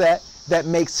mindset that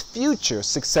makes future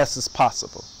successes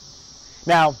possible.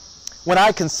 Now, when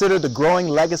I consider the growing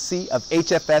legacy of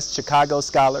HFS Chicago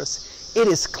Scholars, it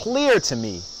is clear to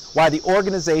me why the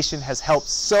organization has helped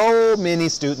so many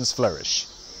students flourish.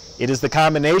 It is the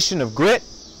combination of grit,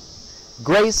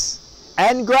 grace,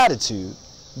 and gratitude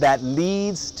that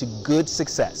leads to good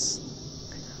success.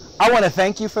 I want to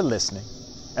thank you for listening,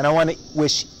 and I want to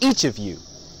wish each of you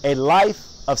a life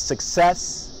of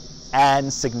success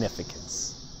and significance.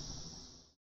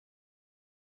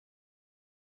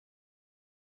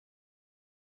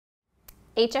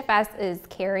 HFS is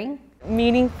caring,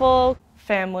 meaningful,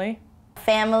 family,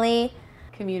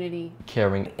 community,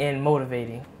 caring, and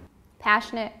motivating,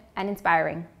 passionate and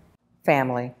inspiring.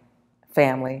 Family,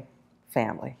 family,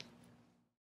 family.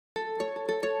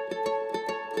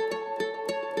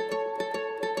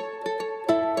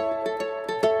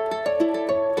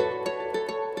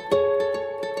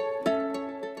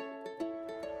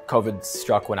 COVID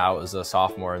struck when I was a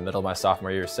sophomore, in the middle of my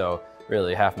sophomore year, so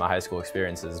really half my high school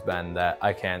experience has been that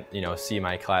I can't, see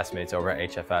my classmates over at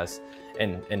HFS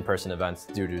in in-person events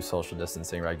due to social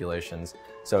distancing regulations.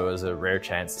 So it was a rare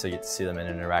chance to get to see them and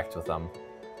interact with them.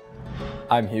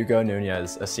 I'm Hugo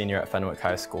Nunez, a senior at Fenwick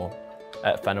High School.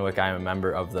 At Fenwick, I am a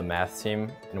member of the math team,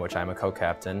 in which I am a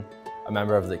co-captain, a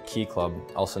member of the Key Club,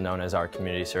 also known as our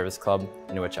Community Service Club,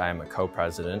 in which I am a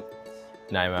co-president,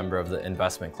 and I am a member of the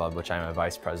Investment Club, which I am a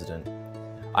vice president.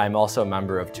 I am also a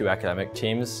member of two academic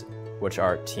teams, which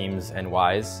are TEAMS and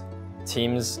WISE.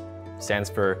 TEAMS stands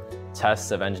for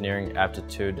Tests of Engineering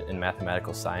Aptitude in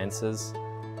Mathematical Sciences,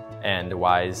 and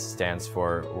WISE stands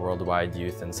for Worldwide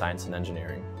Youth in Science and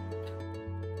Engineering.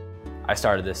 I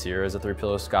started this year as a Three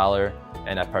Pillows Scholar,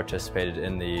 and I participated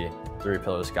in the Three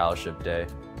Pillows Scholarship Day,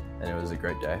 and it was a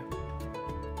great day.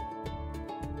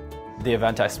 The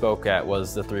event I spoke at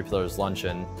was the Three Pillars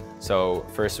Luncheon. So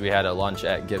first we had a lunch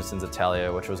at Gibson's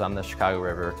Italia, which was on the Chicago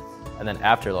River. And then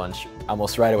after lunch,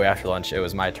 almost right away after lunch, it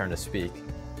was my turn to speak.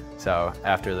 So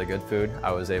after the good food,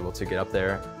 I was able to get up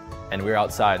there, and we were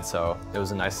outside, so it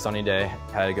was a nice sunny day,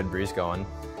 had a good breeze going.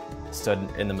 Stood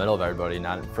in the middle of everybody,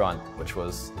 not in front, which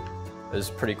was, it was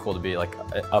pretty cool to be like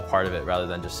a part of it rather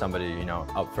than just somebody,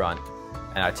 up front.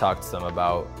 And I talked to them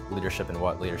about leadership and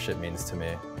what leadership means to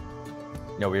me.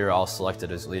 We were all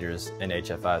selected as leaders in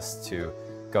HFS to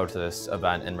go to this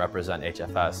event and represent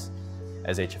HFS,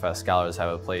 as HFS scholars have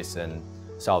a place in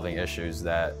solving issues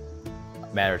that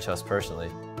matter to us personally.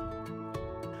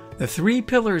 The Three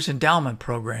Pillars Endowment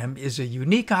Program is a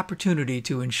unique opportunity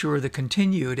to ensure the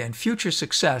continued and future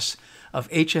success of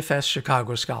HFS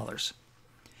Chicago Scholars.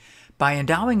 By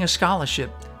endowing a scholarship,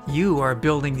 you are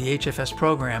building the HFS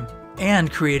program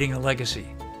and creating a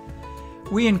legacy.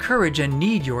 We encourage and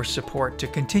need your support to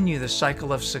continue the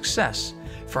cycle of success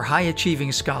for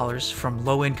high-achieving scholars from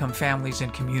low-income families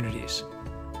and communities.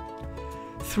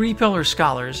 Three Pillar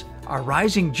Scholars are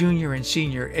rising junior and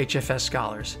senior HFS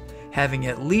scholars having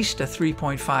at least a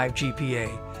 3.5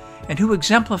 GPA and who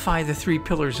exemplify the three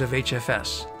pillars of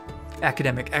HFS: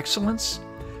 academic excellence,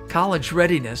 college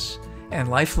readiness, and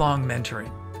lifelong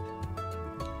mentoring.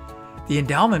 The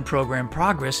endowment program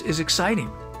progress is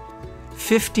exciting.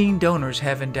 15 donors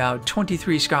have endowed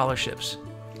 23 scholarships,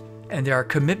 and there are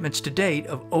commitments to date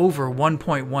of over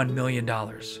 $1.1 million.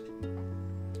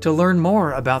 To learn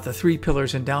more about the Three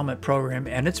Pillars Endowment Program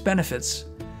and its benefits,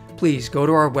 please go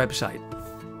to our website.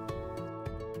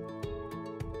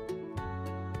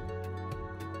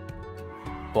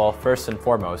 Well, first and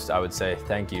foremost, I would say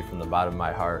thank you from the bottom of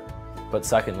my heart. But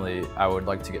secondly, I would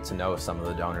like to get to know some of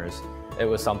the donors. It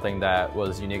was something that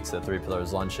was unique to the Three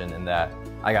Pillars Luncheon in that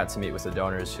I got to meet with the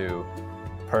donors who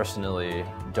personally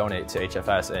donate to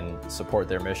HFS and support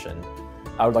their mission.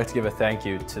 I would like to give a thank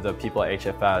you to the people at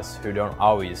HFS who don't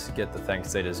always get the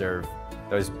thanks they deserve.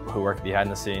 Those who work behind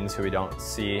the scenes, who we don't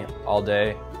see all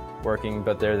day working,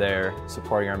 but they're there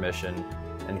supporting our mission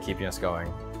and keeping us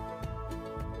going.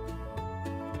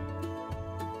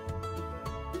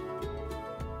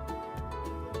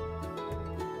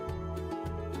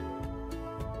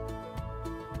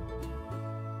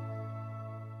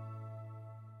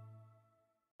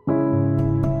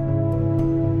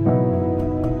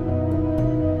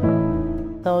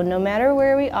 So no matter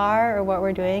where we are or what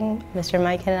we're doing, Mr.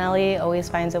 Mike Kennelly always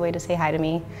finds a way to say hi to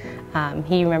me.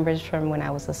 He remembers from when I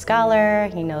was a scholar,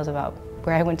 he knows about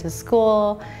where I went to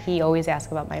school. He always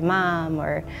asks about my mom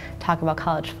or talk about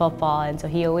college football, and so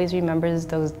he always remembers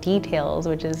those details,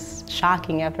 which is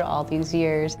shocking after all these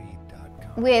years.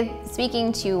 With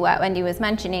speaking to what Wendy was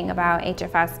mentioning about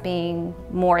HFS being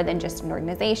more than just an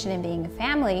organization and being a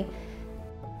family,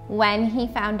 when he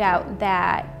found out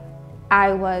that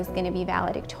I was going to be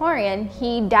valedictorian,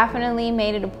 he definitely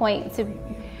made it a point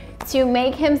to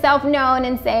make himself known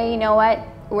and say, you know what,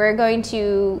 I'm going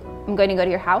to go to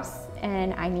your house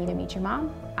and I need to meet your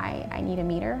mom. I need to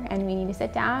meet her and we need to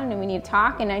sit down and we need to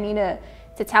talk and I need to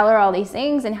tell her all these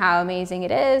things and how amazing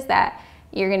it is that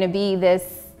you're going to be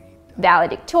this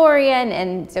valedictorian.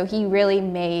 And so he really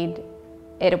made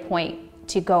it a point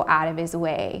to go out of his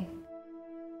way.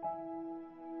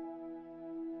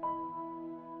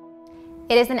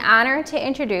 It is an honor to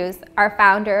introduce our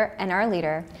founder and our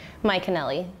leader, Mike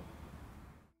Kennelly.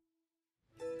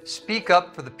 Speak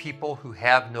up for the people who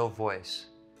have no voice.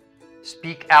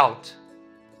 Speak out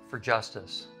for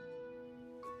justice.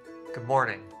 Good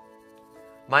morning.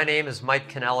 My name is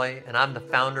Mike Kennelly, and I'm the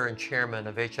founder and chairman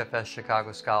of HFS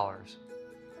Chicago Scholars.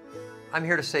 I'm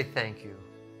here to say thank you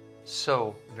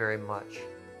so very much.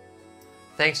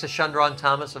 Thanks to Shundrawn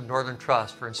Thomas of Northern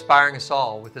Trust for inspiring us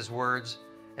all with his words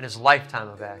and his lifetime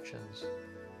of actions.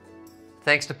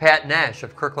 Thanks to Pat Nash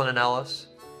of Kirkland & Ellis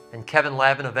and Kevin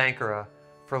Lavin of Ankara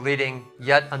for leading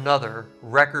yet another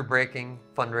record-breaking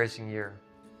fundraising year.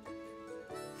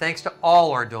 Thanks to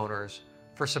all our donors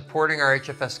for supporting our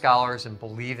HFS scholars and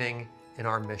believing in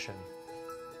our mission.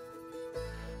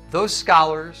 Those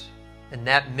scholars and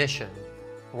that mission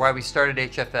are why we started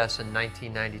HFS in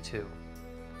 1992.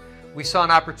 We saw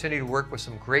an opportunity to work with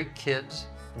some great kids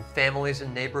and families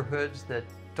in neighborhoods that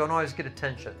don't always get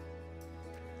attention,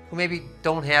 who maybe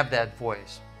don't have that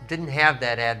voice, didn't have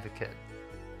that advocate.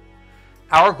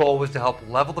 Our goal was to help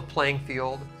level the playing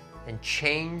field and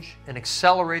change and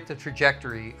accelerate the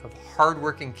trajectory of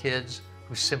hardworking kids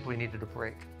who simply needed a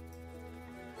break.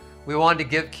 We wanted to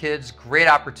give kids great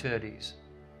opportunities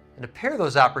and to pair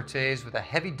those opportunities with a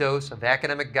heavy dose of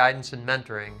academic guidance and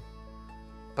mentoring,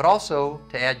 but also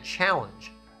to add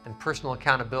challenge and personal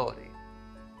accountability.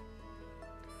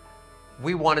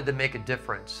 We wanted to make a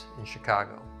difference in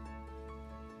Chicago.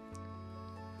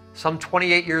 Some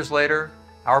 28 years later,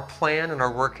 our plan and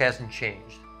our work hasn't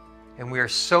changed, and we are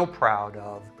so proud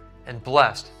of and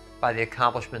blessed by the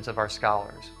accomplishments of our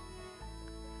scholars.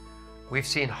 We've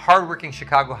seen hardworking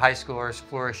Chicago high schoolers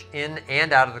flourish in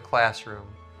and out of the classroom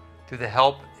through the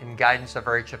help and guidance of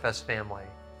our HFS family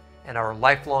and our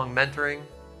lifelong mentoring,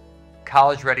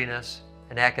 college readiness,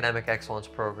 and academic excellence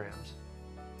programs.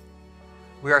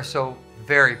 We are so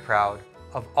very proud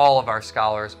of all of our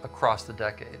scholars across the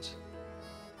decades.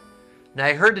 Now,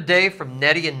 I heard today from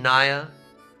Nettie and Naya,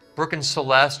 Brooke and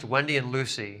Celeste, Wendy and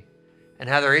Lucy, and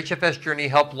how their HFS journey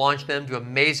helped launch them to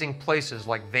amazing places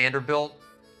like Vanderbilt,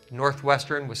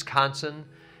 Northwestern, Wisconsin,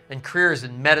 and careers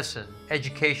in medicine,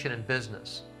 education, and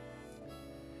business.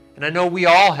 And I know we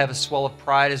all have a swell of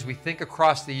pride as we think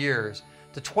across the years,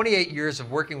 the 28 years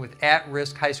of working with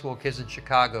at-risk high school kids in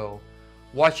Chicago,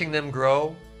 watching them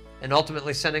grow, and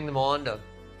ultimately sending them on to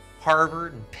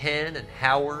Harvard and Penn and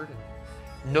Howard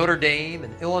and Notre Dame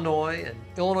and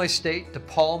Illinois State,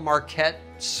 DePaul, Marquette,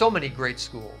 so many great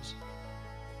schools.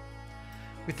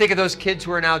 We think of those kids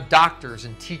who are now doctors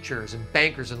and teachers and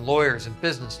bankers and lawyers and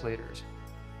business leaders.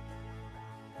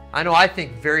 I know I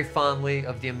think very fondly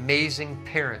of the amazing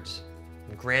parents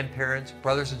and grandparents,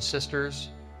 brothers and sisters,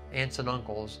 aunts and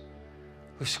uncles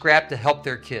who scrap to help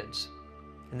their kids,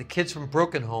 and the kids from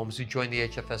broken homes who join the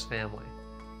HFS family.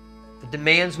 The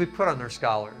demands we put on their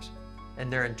scholars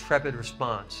and their intrepid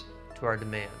response to our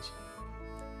demands.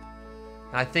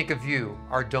 And I think of you,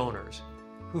 our donors,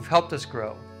 who've helped us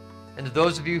grow, and to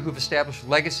those of you who've established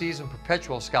legacies and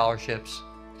perpetual scholarships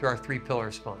through our 3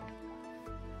 Pillars Fund.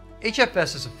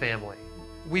 HFS is a family.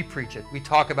 We preach it. We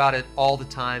talk about it all the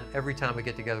time, every time we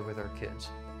get together with our kids.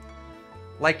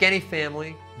 Like any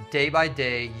family, day by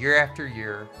day, year after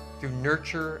year, through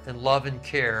nurture and love and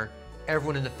care,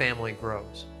 everyone in the family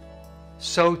grows.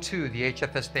 So too, the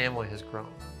HFS family has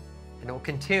grown, and it will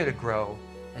continue to grow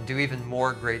and do even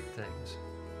more great things.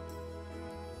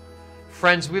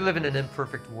 Friends, we live in an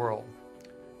imperfect world,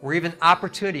 where even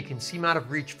opportunity can seem out of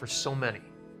reach for so many.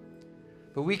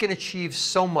 But we can achieve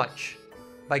so much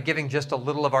by giving just a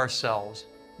little of ourselves.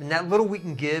 And that little we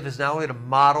can give is not only to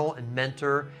model and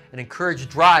mentor and encourage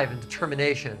drive and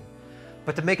determination,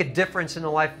 but to make a difference in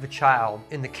the life of a child,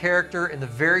 in the character and the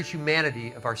very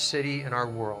humanity of our city and our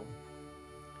world.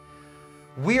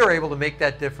 We are able to make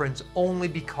that difference only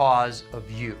because of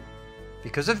you.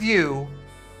 Because of you,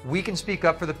 we can speak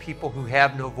up for the people who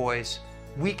have no voice.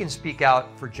 We can speak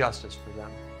out for justice for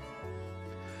them.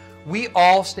 We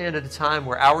all stand at a time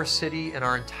where our city and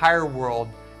our entire world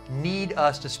need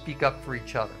us to speak up for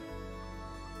each other.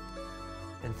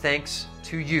 And thanks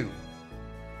to you,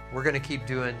 we're going to keep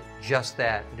doing just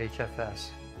that at HFS.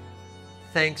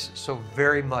 Thanks so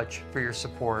very much for your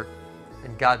support,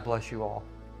 and God bless you all.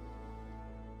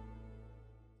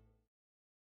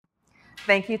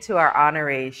 Thank you to our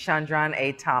honoree, Shundrawn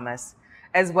A. Thomas,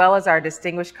 as well as our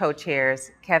distinguished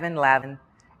co-chairs, Kevin Lavin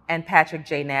and Patrick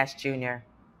J. Nash, Jr.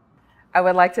 I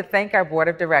would like to thank our board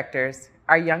of directors,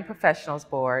 our Young Professionals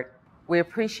Board. We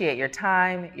appreciate your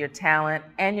time, your talent,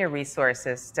 and your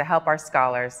resources to help our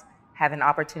scholars have an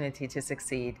opportunity to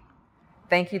succeed.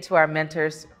 Thank you to our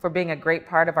mentors for being a great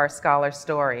part of our scholar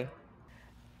story.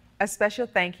 A special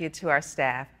thank you to our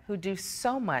staff who do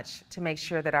so much to make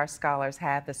sure that our scholars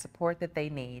have the support that they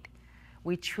need.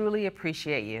 We truly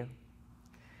appreciate you.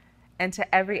 And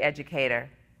to every educator,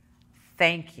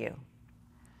 thank you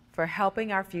for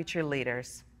helping our future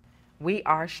leaders. We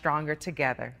are stronger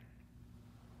together.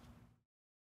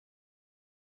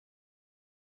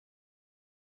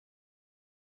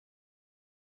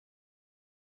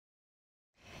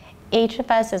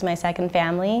 HFS is my second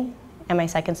family and my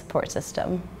second support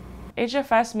system.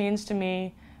 HFS means to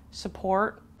me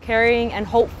support, caring and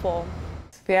hopeful,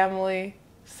 family,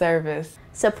 service,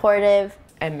 supportive,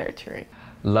 and nurturing,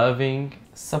 loving,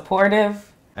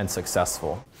 supportive, and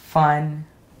successful, fun,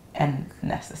 and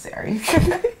necessary.